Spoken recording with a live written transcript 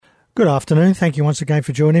Good afternoon. Thank you once again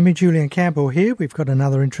for joining me. Julian Campbell here. We've got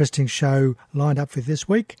another interesting show lined up for this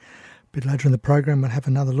week. A bit later in the program, we'll have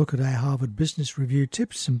another look at our Harvard Business Review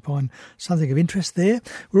tips and find something of interest there.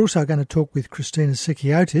 We're also going to talk with Christina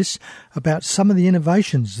Sikiotis about some of the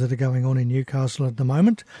innovations that are going on in Newcastle at the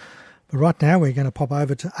moment. But right now, we're going to pop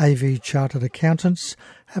over to AV Chartered Accountants,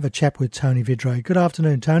 have a chat with Tony Vidray. Good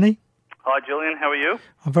afternoon, Tony. Hi, Julian. How are you?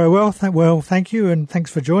 I'm very well. Thank you, and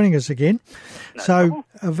thanks for joining us again. No problem.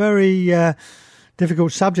 A very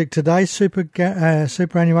difficult subject today,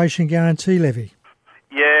 superannuation guarantee levy.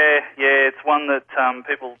 Yeah, it's one that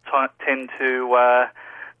people tend to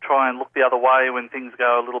try and look the other way when things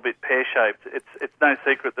go a little bit pear-shaped. It's no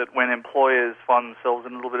secret that when employers find themselves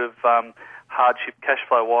in a little bit of hardship cash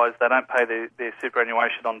flow-wise, they don't pay their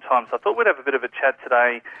superannuation on time. So I thought we'd have a bit of a chat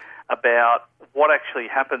today about what actually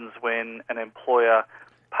happens when an employer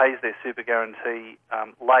pays their super guarantee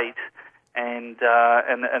late, and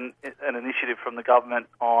an initiative from the government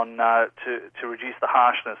on to reduce the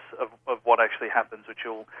harshness of what actually happens, which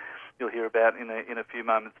you'll hear about in a few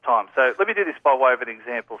moments' time. So let me do this by way of an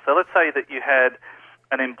example. So let's say that you had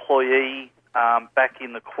an employee back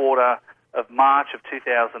in the quarter of March of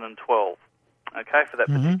 2012, okay, for that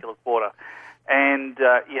particular quarter. And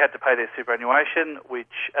you had to pay their superannuation,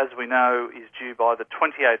 which, as we know, is due by the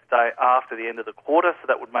 28th day after the end of the quarter, so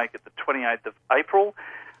that would make it the 28th of April.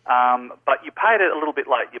 But you paid it a little bit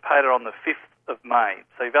late. You paid it on the 5th of May,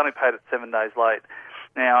 so you've only paid it 7 days late.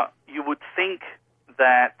 Now, you would think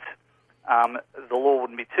that the law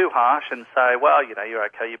wouldn't be too harsh and say, well, you're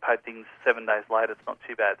okay, you paid things 7 days late, it's not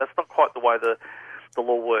too bad. That's not quite the way the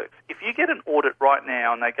law works. If you get an audit right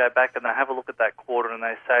now and they go back and they have a look at that quarter and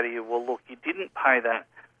they say to you, well, look, you didn't pay that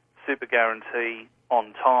super guarantee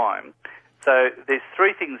on time. So there's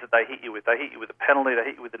three things that they hit you with. They hit you with a penalty, they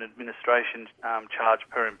hit you with an administration charge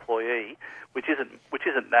per employee, which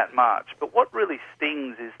isn't that much. But what really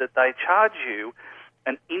stings is that they charge you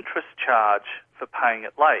an interest charge for paying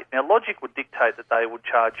it late. Now, logic would dictate that they would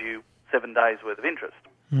charge you 7 days' worth of interest.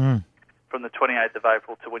 From the 28th of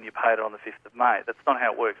April to when you paid it on the 5th of May. That's not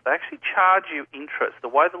how it works. They actually charge you interest. The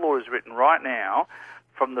way the law is written right now,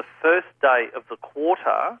 from the first day of the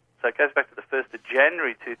quarter, so it goes back to the 1st of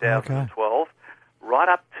January 2012, right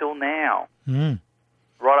up till now.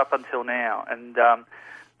 Right up until now. And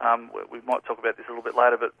we might talk about this a little bit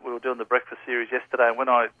later, but we were doing the breakfast series yesterday, and when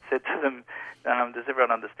I said to them, does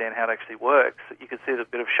everyone understand how it actually works? You could see the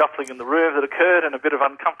bit of shuffling in the room that occurred and a bit of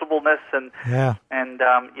uncomfortableness.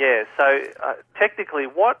 So technically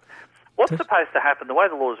what's supposed to happen, the way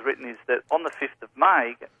the law is written is that on the 5th of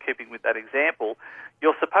May, keeping with that example,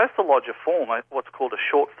 you're supposed to lodge a form, what's called a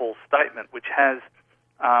shortfall statement, which has,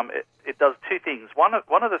 it does two things. One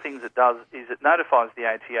of the things it does is it notifies the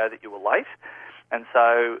ATO that you were late. And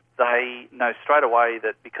so they know straight away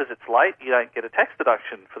that because it's late, you don't get a tax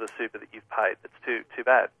deduction for the super that you've paid. It's too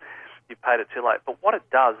bad. You've paid it too late. But what it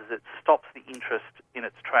does is it stops the interest in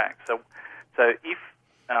its tracks. So if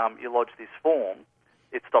you lodge this form,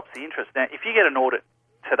 it stops the interest. Now, if you get an audit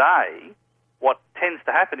today, what tends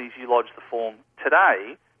to happen is you lodge the form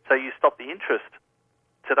today, so you stop the interest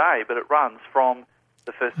today, but it runs from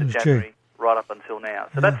the 1st of January right up until now.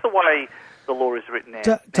 So that's the way the law is written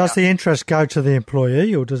now. Does the interest go to the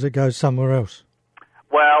employee or does it go somewhere else?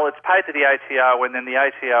 Well, it's paid to the ATO, and then the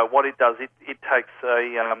ATO, what it does, it takes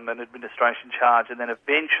an administration charge, and then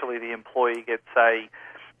eventually the employee gets a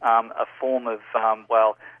form of,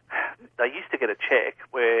 they used to get a cheque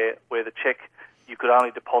where the cheque, you could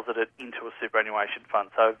only deposit it into a superannuation fund.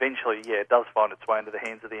 So eventually, it does find its way into the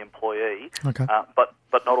hands of the employee,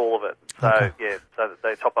 but not all of it. So, so that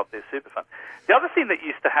they top up their super fund. The other thing that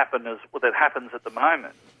used to happen that happens at the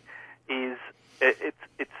moment is the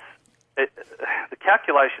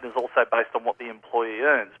calculation is also based on what the employee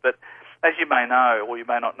earns. But as you may know, or you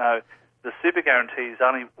may not know, the super guarantee is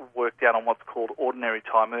only worked out on what's called ordinary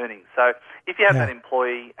time earnings. So if you have an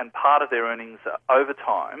employee and part of their earnings are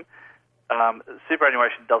overtime,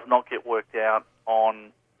 superannuation does not get worked out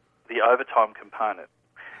on the overtime component.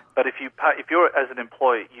 But if you're as an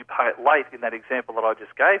employee, you pay it late in that example that I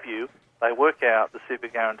just gave you, they work out the super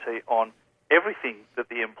guarantee on everything that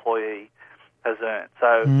the employee has earned.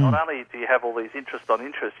 So not only do you have all these interest on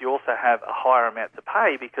interest, you also have a higher amount to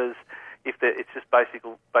pay because it's just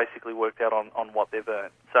basically worked out on what they've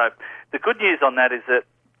earned. So the good news on that is that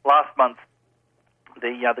last month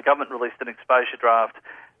the government released an exposure draft,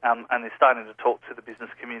 and they're starting to talk to the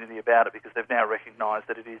business community about it because they've now recognised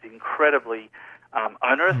that it is incredibly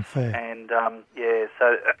onerous. Unfair. And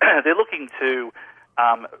so they're looking to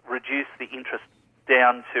reduce the interest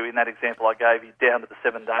down to, in that example I gave you, down to the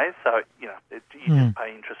 7 days. So, you just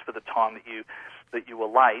pay interest for the time that you that you were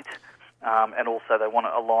late, and also they want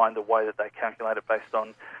to align the way that they calculate it based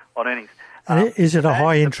on earnings. Is it a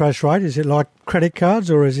high interest rate? Is it like credit cards,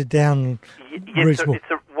 or is it down reasonable?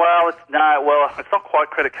 It's not quite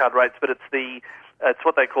credit card rates, but it's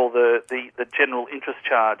what they call the general interest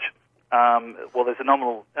charge. There's a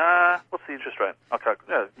nominal. What's the interest rate? Okay,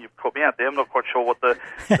 you've caught me out there. I'm not quite sure what the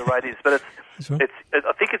rate is, but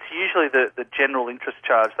I think it's usually the general interest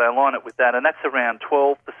charge. They align it with that, and that's around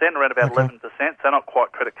 12%, around about 11%. So not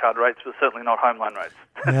quite credit card rates, but certainly not home loan rates.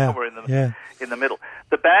 Somewhere in the middle.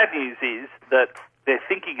 The bad news is that they're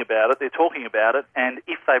thinking about it, they're talking about it, and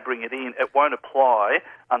if they bring it in, it won't apply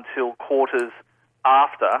until quarters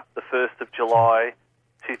after the 1st of July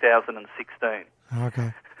 2016.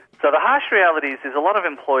 Okay. So the harsh reality is there's a lot of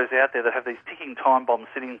employers out there that have these ticking time bombs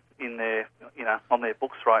sitting in their, on their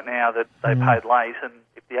books right now that they paid late, and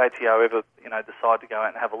if the ATO ever, decide to go out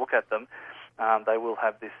and have a look at them, they will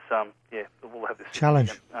have this,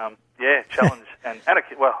 challenge. Challenge, and a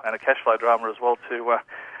cash flow drama as well to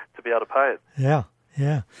be able to pay it.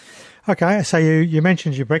 Yeah. Okay, so you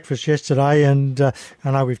mentioned your breakfast yesterday, and I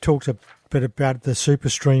know we've talked a bit about the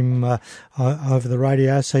SuperStream over the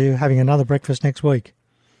radio. So you're having another breakfast next week?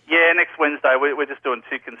 Yeah, next Wednesday. We're just doing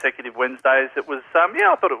 2 consecutive Wednesdays. It was,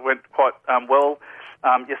 I thought it went quite well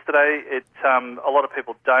yesterday. A lot of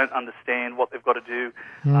people don't understand what they've got to do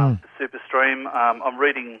to SuperStream. I'm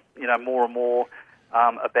reading, more and more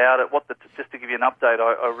about it. Just to give you an update,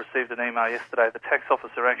 I received an email yesterday. The tax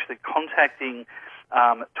office are actually contacting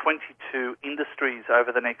 22 industries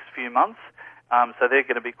over the next few months. So they're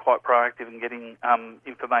going to be quite proactive in getting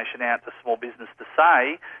information out to small business to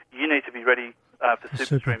say, you need to be ready for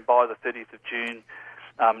SuperStream by the 30th of June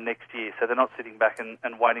next year. So they're not sitting back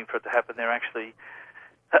and waiting for it to happen. They're actually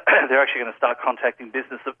going to start contacting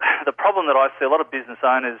business. The problem that I see, a lot of business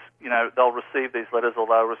owners, they'll receive these letters or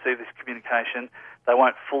they'll receive this communication. They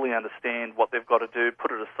won't fully understand what they've got to do,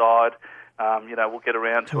 put it aside. We'll get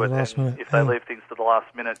around to it. And if they leave things to the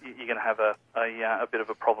last minute, you're going to have a bit of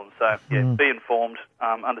a problem. So, be informed,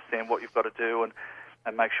 understand what you've got to do, and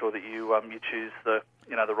make sure that you choose the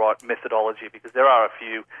right methodology, because there are a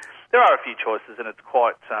few choices, and it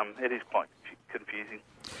is quite confusing.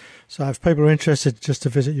 So, if people are interested, just to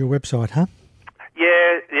visit your website, huh?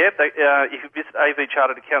 Yeah. You can visit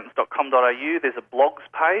avcharteredaccountants.com.au. There's a blogs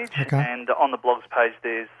page, and on the blogs page,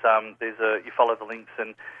 you follow the links,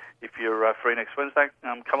 and if you're free next Wednesday,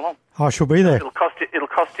 come along. I shall be there. It'll cost you the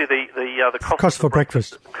cost for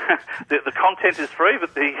breakfast. the content is free,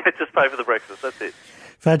 but just pay for the breakfast. That's it.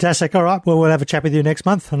 Fantastic. All right. Well, we'll have a chat with you next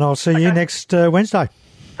month, and I'll see you next Wednesday.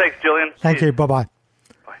 Thanks, Julian. Thank you. Bye-bye. Bye.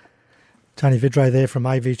 Tony Vidray there from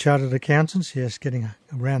AV Chartered Accountants. Yes, getting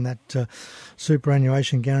around that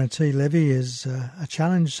superannuation guarantee levy is a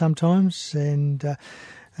challenge sometimes, and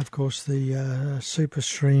of course the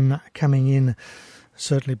SuperStream coming in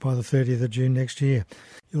certainly by the 30th of June next year.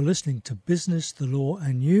 You're listening to Business, the Law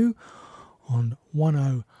and You on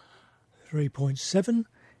 103.7,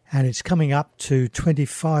 and it's coming up to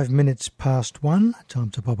 25 minutes past 1. Time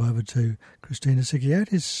to pop over to Christina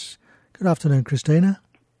Sikiotis. Good afternoon, Christina.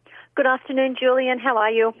 Good afternoon, Julian. How are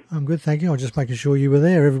you? I'm good, thank you. I was just making sure you were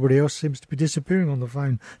there. Everybody else seems to be disappearing on the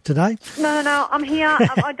phone today. No, I'm here.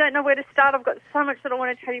 I don't know where to start. I've got so much that I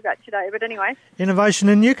want to tell you about today, but anyway. Innovation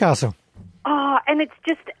in Newcastle. Oh, and it's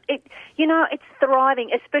just, it's thriving,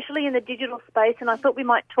 especially in the digital space. And I thought we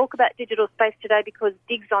might talk about digital space today because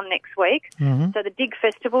DIG's on next week. Mm-hmm. So the DIG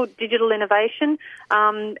Festival, Digital Innovation.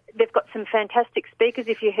 They've got some fantastic speakers.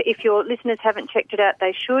 If your listeners haven't checked it out,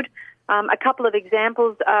 they should. A couple of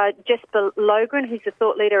examples, Jesper Logren, who's the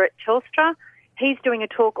thought leader at Telstra. He's doing a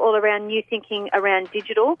talk all around new thinking around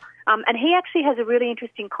digital, and he actually has a really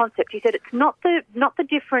interesting concept. He said it's not the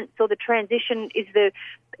difference or the transition is the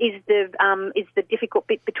difficult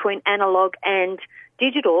bit between analog and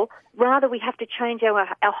digital. Rather, we have to change our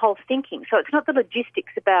whole thinking. So it's not the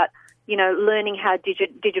logistics about learning how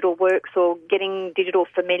digital works or getting digital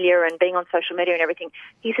familiar and being on social media and everything.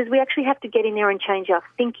 He says we actually have to get in there and change our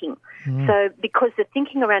thinking. Mm. So because the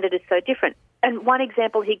thinking around it is so different. And one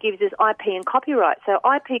example he gives is IP and copyright. So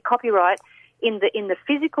IP copyright in the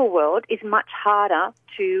physical world is much harder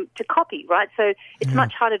to copy, right? So it's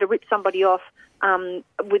much harder to rip somebody off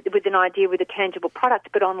with an idea, with a tangible product.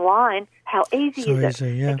 But online, how easy is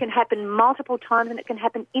it? It can happen multiple times and it can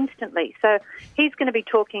happen instantly. So he's going to be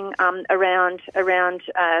talking around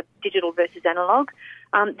digital versus analog.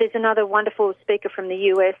 There's another wonderful speaker from the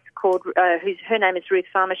US called her name is Ruth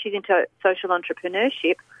Farmer. She's into social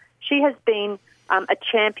entrepreneurship. She has been a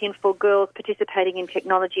champion for girls participating in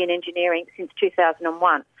technology and engineering since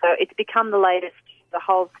 2001. So it's become the latest, the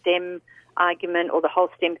whole STEM argument or the whole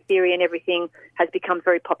STEM theory and everything has become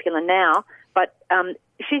very popular now. But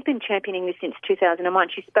she's been championing this since 2001.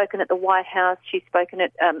 She's spoken at the White House. She's spoken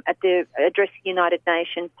at the Address the United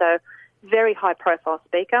Nations. So very high-profile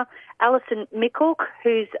speaker. Alison Mikulk,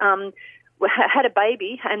 who's had a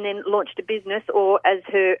baby and then launched a business, or as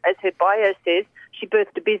her bio says, she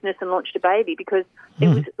birthed a business and launched a baby because it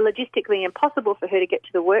was logistically impossible for her to get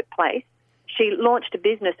to the workplace. She launched a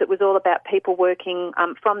business that was all about people working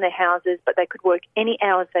from their houses, but they could work any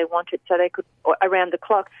hours they wanted, so they could around the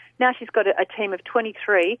clock. Now she's got a team of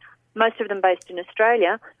 23, most of them based in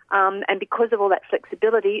Australia, and because of all that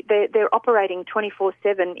flexibility, they're operating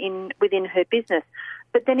 24/7 within her business.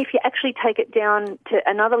 But then if you actually take it down to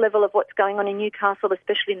another level of what's going on in Newcastle,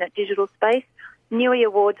 especially in that digital space, Newey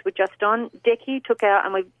Awards were just on. Decky took out,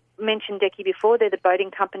 and we've mentioned Decky before, they're the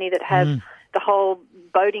boating company that have the whole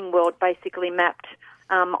boating world basically mapped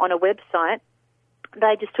on a website.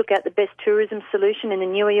 They just took out the best tourism solution in the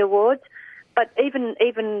Newey Awards. But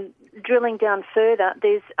even drilling down further,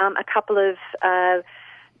 there's a couple of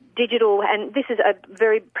digital, and this is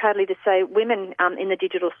very proudly to say, women in the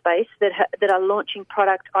digital space that are launching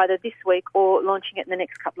product either this week or launching it in the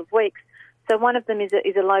next couple of weeks. So one of them is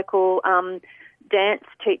a local dance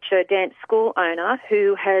teacher, dance school owner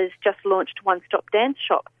who has just launched One Stop Dance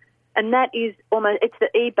Shop. And that is it's the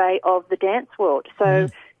eBay of the dance world. So,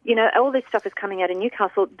 you know, all this stuff is coming out in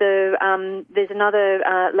Newcastle. There's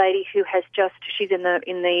another lady who has she's in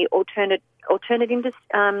the alternate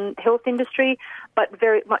health industry, but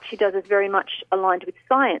very much she does is very much aligned with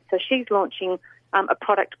science. So she's launching a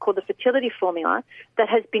product called the fertility formula that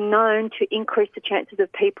has been known to increase the chances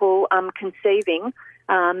of people conceiving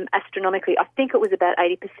astronomically. I think it was about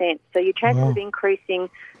 80%. So your chances of increasing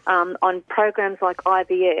on programs like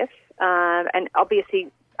IVF, and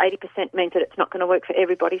obviously 80% means that it's not going to work for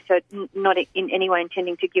everybody, so not in any way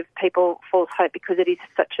intending to give people false hope, because it is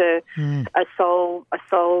such a soul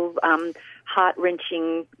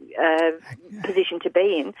heart-wrenching position to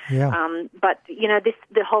be in. Yeah. But, you know,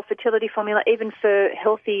 the whole fertility formula, even for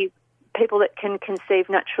healthy people that can conceive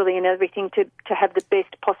naturally and everything, to have the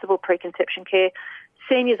best possible preconception care.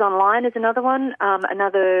 Seniors Online is another one,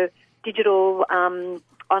 another digital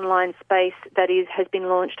online space that has been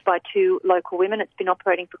launched by two local women. It's been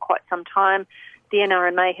operating for quite some time. The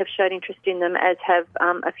NRMA have showed interest in them, as have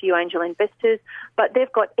a few angel investors. But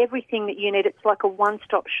they've got everything that you need. It's like a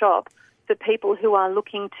one-stop shop for people who are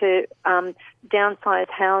looking to downsize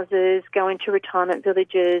houses, go into retirement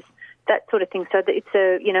villages, that sort of thing. So that it's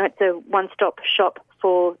a one-stop shop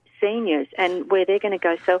for seniors and where they're going to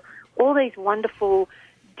go. So all these wonderful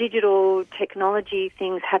digital technology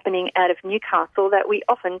things happening out of Newcastle that we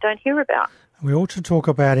often don't hear about. We ought to talk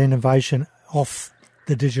about innovation off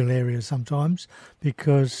the digital area sometimes,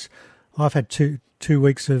 because I've had two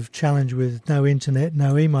weeks of challenge with no internet,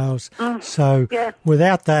 no emails. So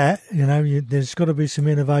without that, there's got to be some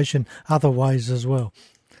innovation other ways as well.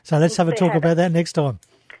 So let's have a talk about that next time.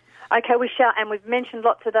 Okay, we shall, and we've mentioned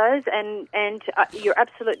lots of those, and you're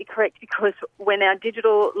absolutely correct, because when our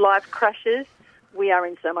digital life crashes, we are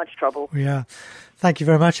in so much trouble. We are. Thank you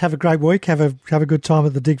very much. Have a great week. Have a good time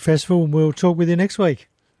at the Dig Festival, and we'll talk with you next week.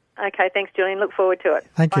 Okay, thanks, Julian. Look forward to it.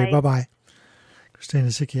 Thank you. Bye-bye. Christina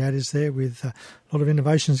Sikiadis there with a lot of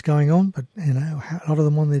innovations going on, but a lot of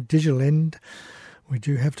them on the digital end. We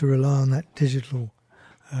do have to rely on that digital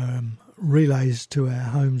relays to our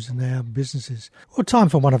homes and our businesses. Well, time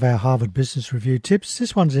for one of our Harvard Business Review tips.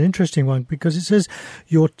 This one's an interesting one because it says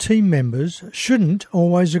your team members shouldn't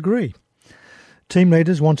always agree. Team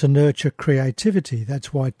leaders want to nurture creativity.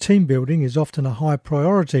 That's why team building is often a high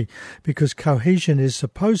priority, because cohesion is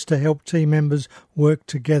supposed to help team members work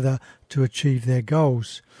together to achieve their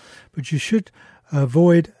goals. But you should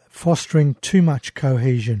avoid fostering too much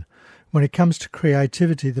cohesion. When it comes to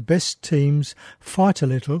creativity, the best teams fight a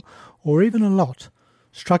little or even a lot.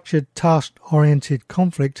 Structured, task-oriented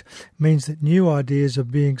conflict means that new ideas are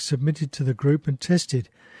being submitted to the group and tested.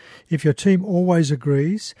 If your team always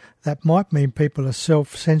agrees, that might mean people are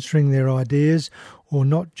self-censoring their ideas or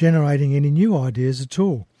not generating any new ideas at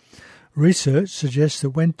all. Research suggests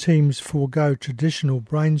that when teams forego traditional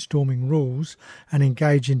brainstorming rules and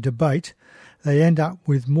engage in debate, they end up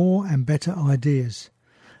with more and better ideas.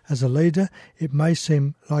 As a leader, it may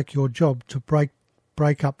seem like your job to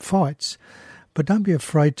break up fights, but don't be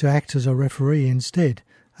afraid to act as a referee instead.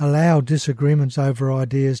 Allow disagreements over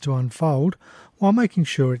ideas to unfold while making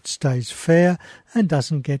sure it stays fair and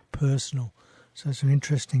doesn't get personal. So some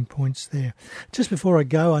interesting points there. Just before I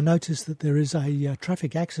go, I noticed that there is a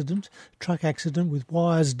truck accident with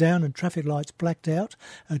wires down and traffic lights blacked out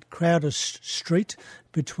at Crowder Street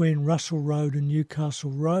between Russell Road and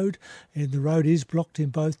Newcastle Road. And the road is blocked in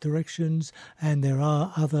both directions, and there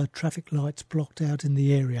are other traffic lights blocked out in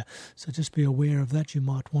the area. So just be aware of that. You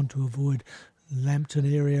might want to avoid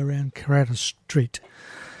Lambton area around Crowder Street.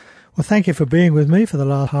 Well, thank you for being with me for the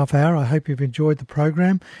last half hour. I hope you've enjoyed the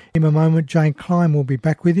program. In a moment, Jane Klein will be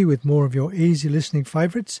back with you with more of your easy listening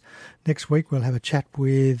favourites. Next week, we'll have a chat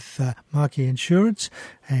with Marquis Insurance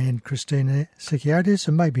and Christina Sikiotis,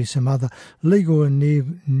 and maybe some other legal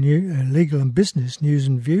and business news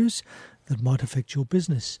and views that might affect your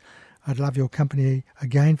business. I'd love your company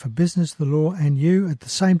again for business, the law, and you at the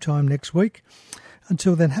same time next week.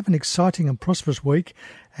 Until then, have an exciting and prosperous week,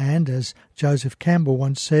 and as Joseph Campbell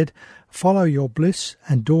once said, follow your bliss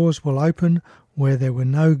and doors will open where there were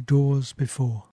no doors before.